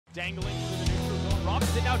Dangling through the neutral zone.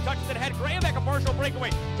 Robinson now touches it ahead. Graovac, a partial breakaway.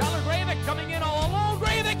 Tyler Graovac coming in all alone.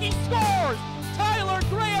 Graovac, he scores! Tyler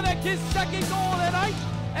Graovac, his second goal of the night,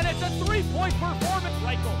 and it's a three-point performance.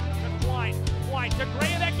 Reichel to Klein to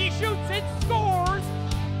Graovac, he shoots, it scores!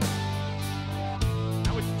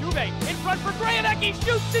 Now it's Dubé in front for Graovac, he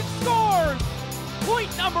shoots, it scores!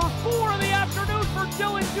 Point number 4 of the afternoon for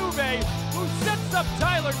Dylan Dubé, who sets up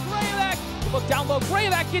Tyler Graovac. Look down low,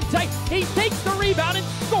 Graovac in tight, he takes the rebound and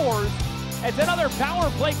scores. It's another power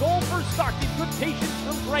play goal for Stockton. Good patience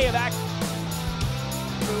from Graovac.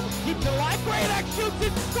 Keeps it alive, Graovac shoots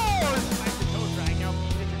and scores! Back to toe drag, now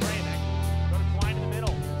feeds it to Graovac. Go to Klein in the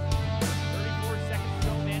middle. 34 seconds to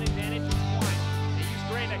go, man advantage is Klein. They use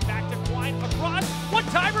Graovac, back to Klein, across,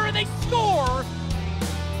 one-timer, and they score!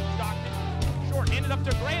 Stockton, short, handed up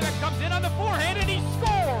to Graovac, comes in on the forehand, and he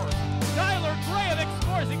scores! Tyler Graovac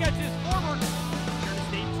scores against his former. Here to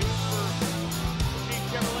stay tuned for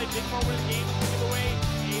Chevrolet. Didn't over the game, give away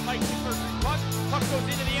a Mike Super puck. Puck goes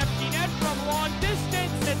into the empty net from long distance.